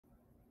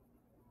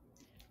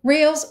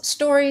Reels,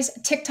 stories,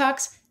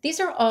 TikToks, these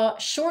are all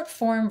short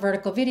form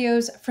vertical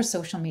videos for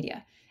social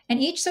media. And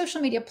each social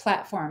media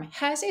platform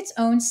has its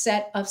own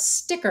set of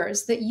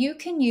stickers that you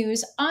can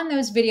use on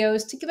those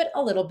videos to give it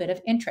a little bit of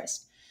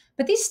interest.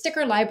 But these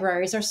sticker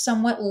libraries are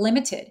somewhat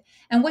limited,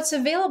 and what's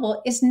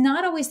available is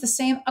not always the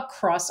same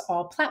across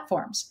all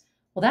platforms.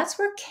 Well, that's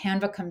where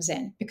Canva comes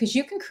in, because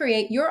you can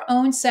create your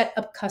own set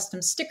of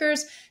custom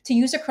stickers to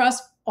use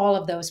across all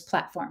of those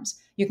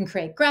platforms. You can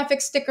create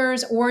graphic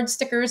stickers, word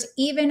stickers,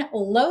 even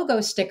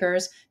logo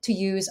stickers to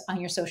use on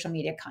your social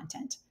media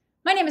content.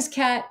 My name is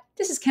Kat.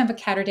 This is Canva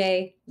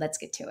Catterday. Let's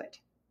get to it.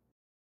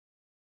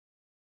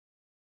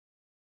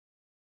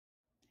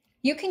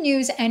 You can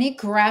use any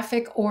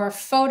graphic or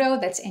photo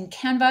that's in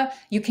Canva.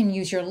 You can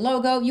use your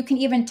logo. You can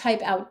even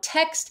type out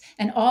text,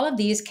 and all of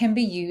these can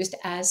be used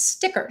as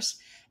stickers.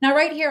 Now,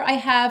 right here, I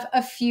have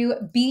a few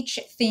beach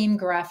theme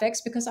graphics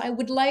because I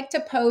would like to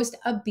post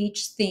a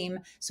beach theme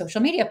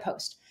social media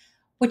post.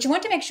 What you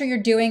want to make sure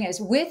you're doing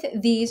is with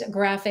these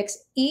graphics,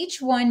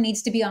 each one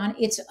needs to be on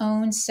its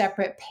own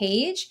separate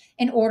page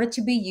in order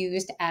to be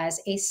used as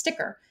a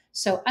sticker.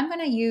 So I'm going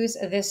to use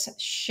this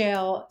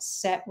shell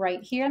set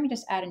right here. Let me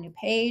just add a new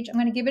page. I'm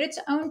going to give it its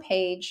own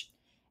page,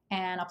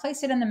 and I'll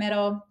place it in the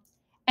middle.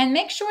 And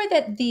make sure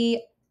that the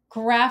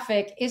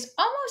graphic is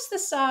almost the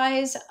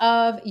size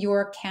of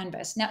your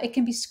canvas. Now, it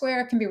can be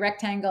square, it can be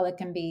rectangle, it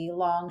can be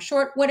long,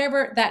 short,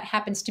 whatever that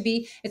happens to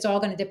be. It's all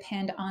going to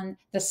depend on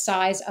the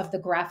size of the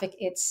graphic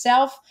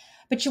itself.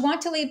 But you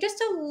want to leave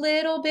just a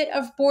little bit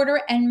of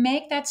border and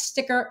make that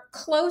sticker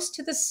close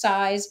to the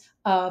size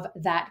of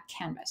that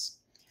canvas.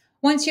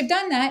 Once you've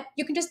done that,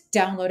 you can just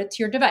download it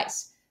to your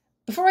device.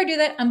 Before I do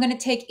that, I'm going to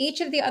take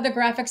each of the other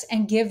graphics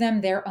and give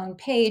them their own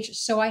page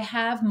so I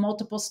have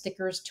multiple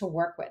stickers to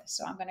work with.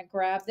 So I'm going to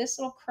grab this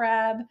little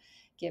crab,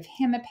 give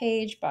him a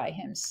page by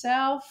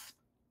himself.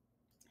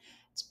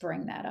 Let's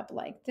bring that up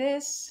like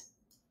this.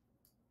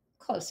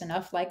 Close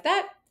enough like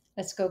that.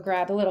 Let's go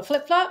grab the little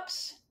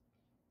flip-flops.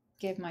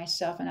 Give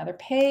myself another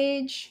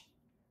page.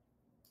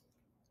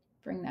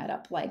 Bring that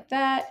up like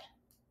that.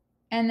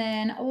 And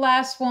then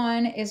last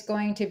one is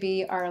going to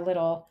be our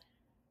little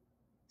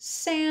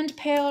sand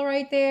pail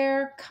right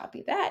there.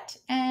 Copy that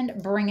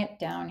and bring it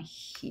down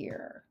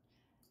here.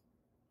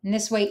 And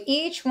this way,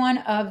 each one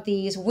of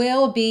these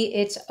will be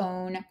its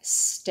own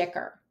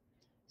sticker.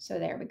 So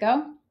there we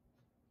go.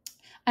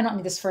 I don't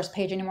need this first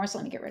page anymore, so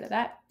let me get rid of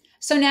that.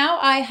 So now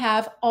I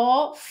have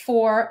all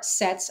 4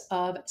 sets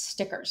of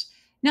stickers.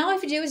 Now all I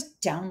have to do is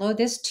download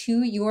this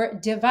to your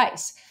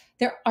device.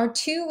 There are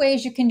 2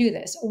 ways you can do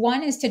this.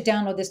 One is to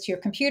download this to your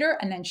computer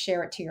and then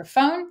share it to your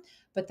phone.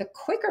 But the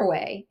quicker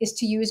way is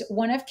to use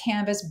one of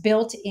Canva's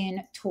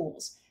built-in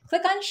tools.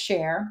 Click on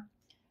Share,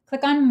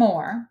 click on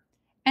More,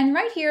 and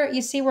right here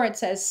you see where it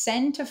says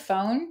Send to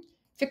Phone.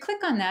 If you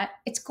click on that,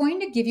 it's going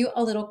to give you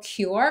a little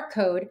QR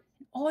code.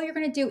 All you're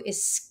going to do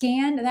is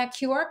scan that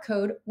QR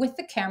code with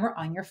the camera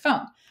on your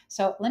phone.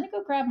 So let me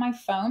go grab my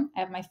phone.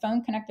 I have my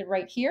phone connected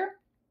right here,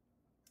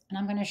 and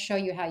I'm going to show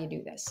you how you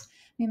do this.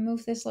 Let me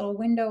move this little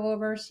window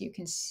over so you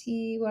can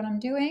see what I'm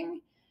doing.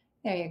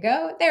 There you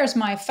go. There's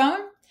my phone.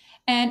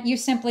 And you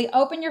simply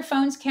open your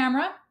phone's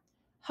camera,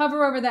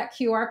 hover over that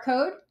QR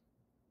code,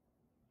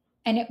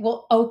 and it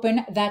will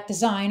open that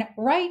design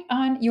right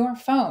on your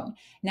phone.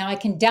 Now I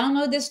can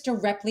download this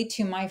directly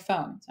to my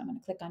phone. So I'm going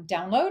to click on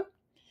Download.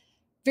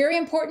 Very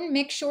important,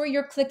 make sure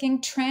you're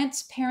clicking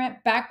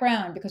transparent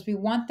background because we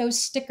want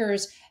those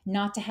stickers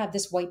not to have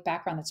this white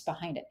background that's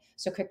behind it.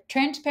 So click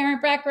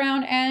transparent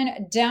background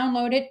and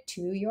download it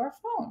to your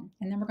phone.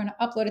 And then we're going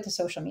to upload it to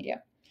social media.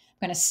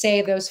 I'm going to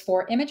save those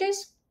 4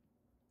 images.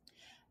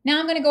 Now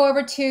I'm going to go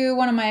over to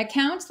one of my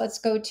accounts. Let's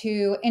go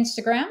to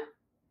Instagram.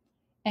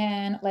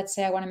 And let's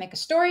say I want to make a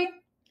story.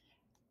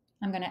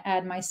 I'm going to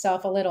add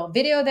myself a little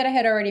video that I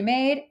had already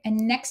made. And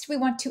next we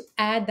want to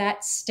add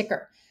that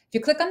sticker. If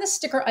you click on the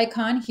sticker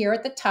icon here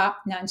at the top,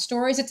 now in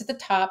stories, it's at the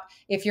top.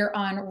 If you're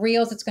on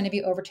Reels, it's going to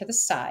be over to the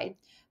side.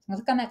 So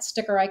click on that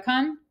sticker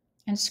icon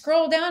and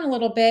scroll down a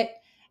little bit.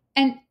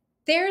 And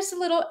there's a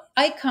little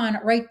icon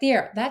right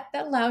there. That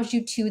allows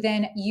you to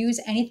then use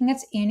anything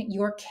that's in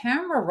your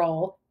camera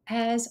roll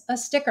as a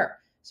sticker.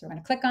 So we're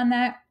going to click on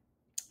that.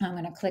 I'm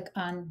going to click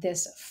on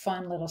this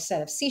fun little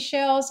set of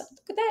seashells.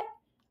 Look at that.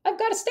 I've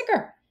got a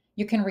sticker.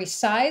 You can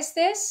resize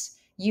this.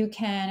 You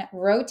can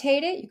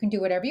rotate it. You can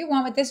do whatever you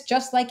want with this,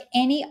 just like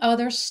any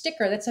other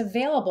sticker that's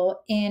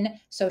available in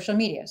social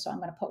media. So I'm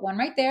going to put one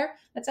right there.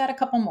 Let's add a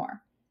couple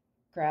more.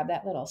 Grab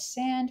that little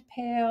sand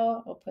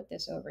pail. We'll put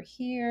this over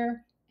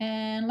here.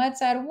 And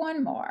let's add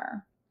one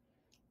more.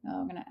 Now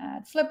I'm going to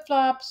add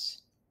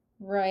flip-flops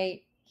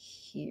right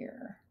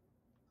here.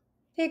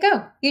 There you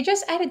go. You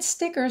just added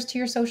stickers to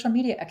your social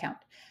media account.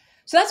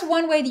 So that's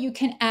one way that you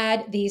can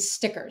add these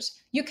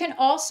stickers. You can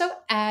also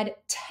add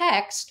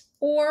text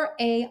or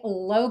a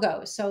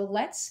logo. So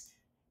let's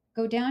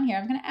go down here.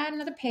 I'm going to add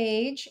another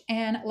page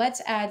and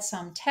let's add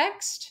some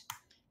text.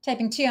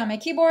 Typing T on my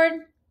keyboard.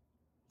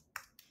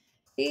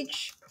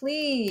 Beach,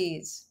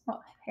 please.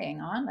 Oh, hang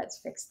on. Let's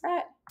fix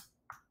that.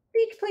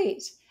 Beach,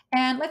 please.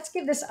 And let's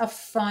give this a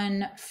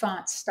fun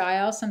font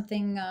style,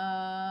 something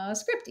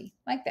scripty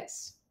like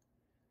this.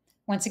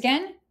 Once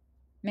again,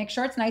 make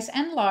sure it's nice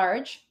and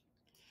large.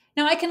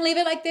 Now I can leave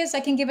it like this, I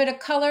can give it a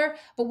color,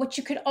 but what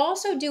you could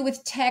also do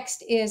with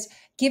text is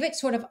give it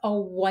sort of a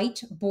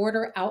white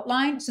border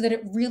outline so that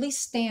it really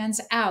stands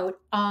out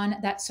on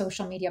that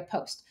social media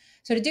post.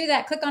 So to do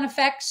that, click on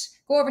Effects,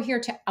 go over here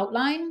to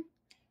Outline.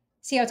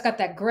 See how it's got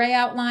that gray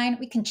outline?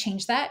 We can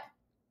change that.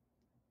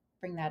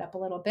 Bring that up a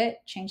little bit,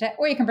 change that,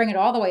 or you can bring it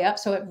all the way up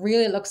so it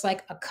really looks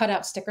like a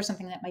cutout sticker,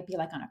 something that might be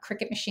like on a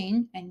Cricut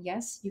machine. And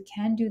yes, you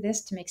can do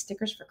this to make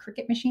stickers for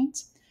Cricut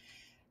machines.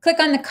 Click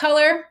on the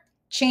color,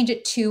 change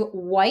it to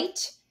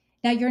white.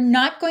 Now you're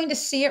not going to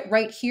see it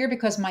right here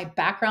because my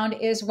background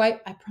is white.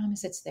 I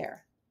promise it's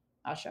there.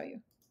 I'll show you.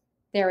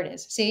 There it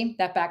is. See,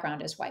 that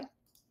background is white.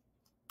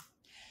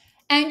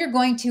 And you're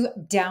going to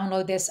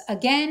download this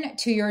again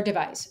to your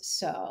device.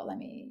 So let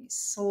me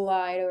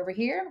slide over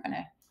here. I'm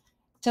going to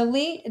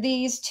delete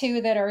these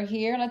two that are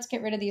here. Let's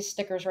get rid of these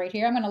stickers right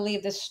here. I'm going to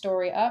leave this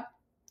story up.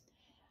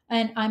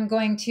 And I'm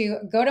going to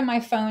go to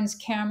my phone's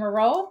camera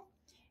roll,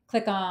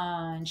 click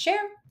on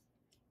Share,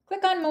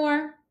 click on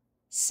More,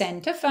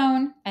 Send to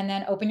Phone, and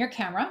then open your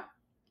camera.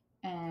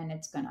 And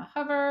it's going to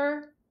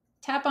hover,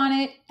 tap on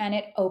it, and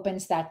it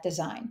opens that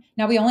design.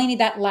 Now we only need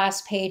that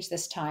last page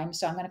this time.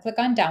 So I'm going to click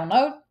on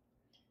Download.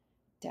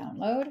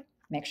 Download.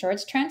 Make sure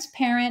it's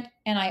transparent,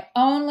 and I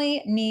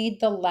only need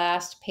the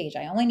last page.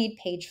 I only need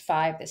page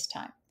 5 this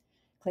time.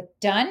 Click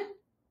Done,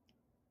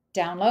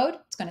 Download.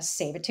 It's going to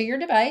save it to your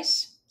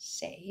device.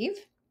 Save.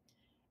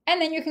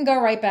 And then you can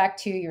go right back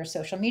to your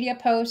social media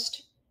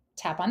post,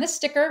 tap on the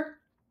sticker.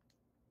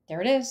 There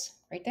it is,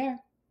 right there.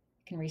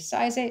 You can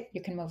resize it.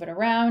 You can move it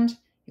around.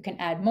 You can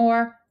add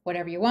more,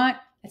 whatever you want.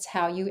 That's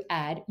how you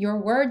add your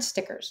word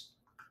stickers.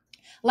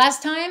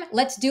 Last time,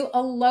 let's do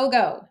a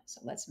logo.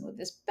 So let's move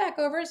this back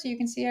over so you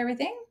can see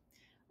everything.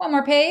 One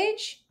more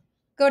page,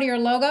 go to your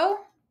logo,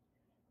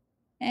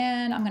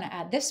 and I'm going to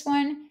add this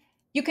one.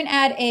 You can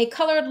add a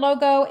colored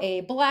logo,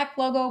 a black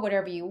logo,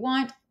 whatever you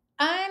want.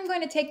 I'm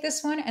going to take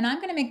this one and I'm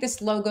going to make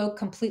this logo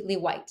completely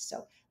white. So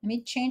let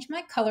me change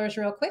my colors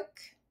real quick.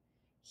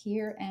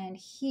 Here and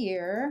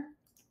here.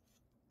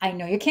 I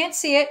know you can't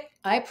see it.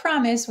 I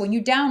promise when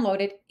you download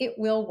it, it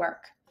will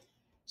work.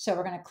 So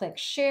we're going to click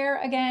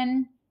Share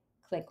again.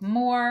 Click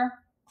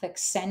More, click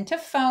Send to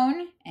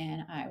Phone,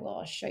 and I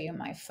will show you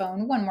my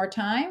phone one more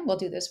time. We'll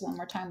do this one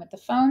more time with the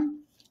phone.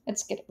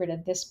 Let's get rid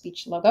of this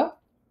beach logo.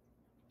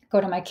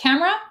 Go to my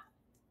camera,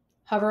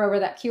 hover over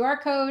that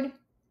QR code.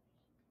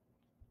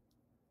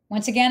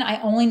 Once again, I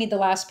only need the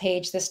last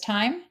page this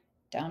time.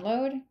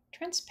 Download,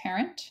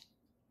 transparent.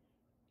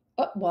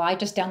 Oh, well, I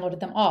just downloaded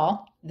them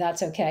all.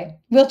 That's okay.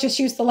 We'll just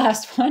use the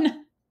last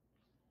one.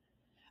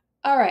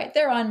 All right,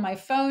 they're on my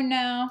phone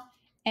now.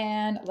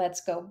 And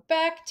let's go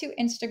back to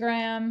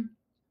Instagram.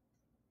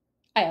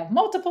 I have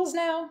multiples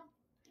now,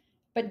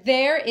 but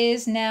there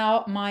is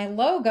now my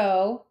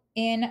logo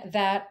in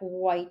that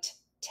white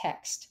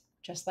text,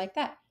 just like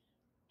that.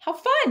 How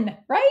fun,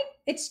 right?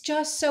 It's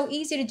just so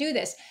easy to do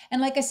this. And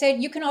like I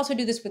said, you can also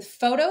do this with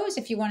photos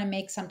if you want to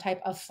make some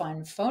type of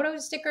fun photo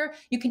sticker.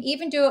 You can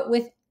even do it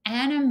with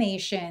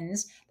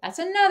animations. That's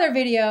another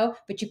video,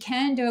 but you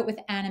can do it with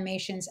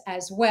animations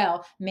as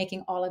well,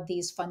 making all of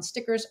these fun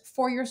stickers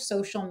for your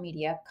social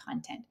media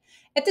content.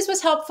 If this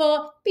was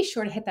helpful, be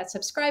sure to hit that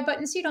subscribe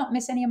button so you don't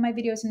miss any of my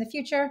videos in the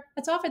future.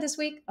 That's all for this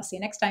week. I'll see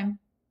you next time.